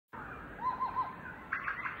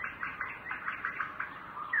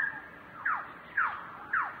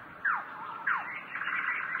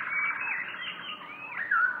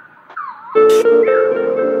Yeah.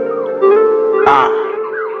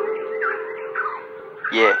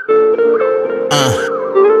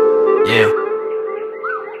 Yeah.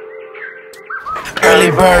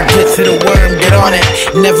 Early bird, get to the worm, get on it.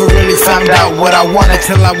 Never really found out what I wanted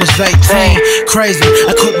till I was 18. Crazy,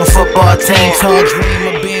 I quit my football team. Tall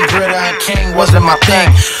dream of being greater and king wasn't my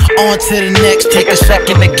thing. On to the next, take a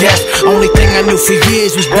second to guess. Only thing I knew for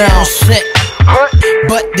years was down sick.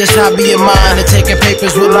 But this hobby of mine, and taking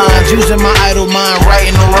papers with lines, using my idle mind,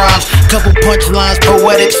 writing the rhymes. Couple punchlines,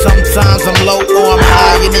 poetic. Sometimes I'm low or I'm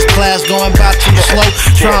high in this class, going by too slow.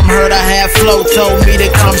 Tom heard I had flow, told me to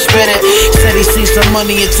come spit it. Said he seen some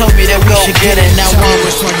money and told me that we should get it. Now tell me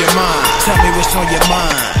what's on your mind. Tell me what's on your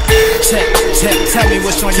mind. Tell me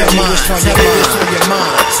what's on your mind. Tell me what's on your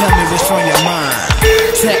mind. Tell me what's on your mind.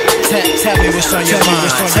 Tell me what's on your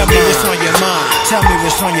mind. Tell me what's on your mind. Tell me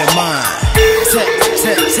what's on your mind.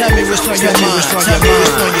 Tell me what's on your mind. Tell me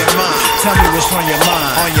what's on your mind. Tell me what's on your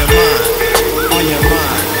mind. On your mind. On your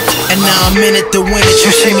mind. And now I'm in it to win it.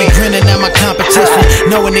 You see me grinning at my competition,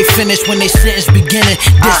 knowing they finish when they sentence beginning.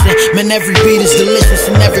 Distant, man, every beat is delicious,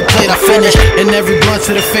 and every plate I finish, and every blunt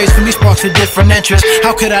to the face for me sparks a different interest.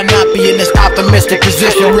 How could I not be in this optimistic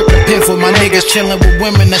position? Ripping pin for my niggas, chilling with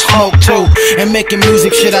women that smoke too, and making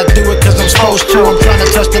music. Shit, I do it cause I'm supposed to. I'm trying to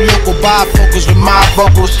touch the local bifocals with my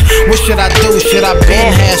vocals. What should I do? Should I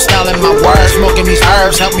been hairstyling my words? Smoking these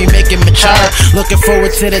herbs help me make it mature. Looking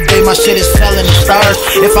forward to the day my shit is selling the stars.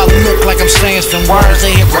 If I look like I'm saying some words,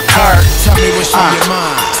 they hit recur. Tell me what's on your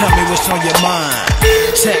mind. Tell me what's on your mind.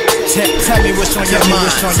 Tell me what's on your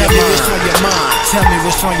mind. Tell me what's on your mind. Tell me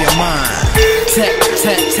what's on your mind. Tell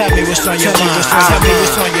me what's on your mind. Tell me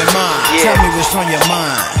what's on your mind. Tell me what's on your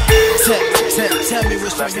mind. Tell me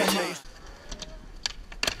what's on your mind.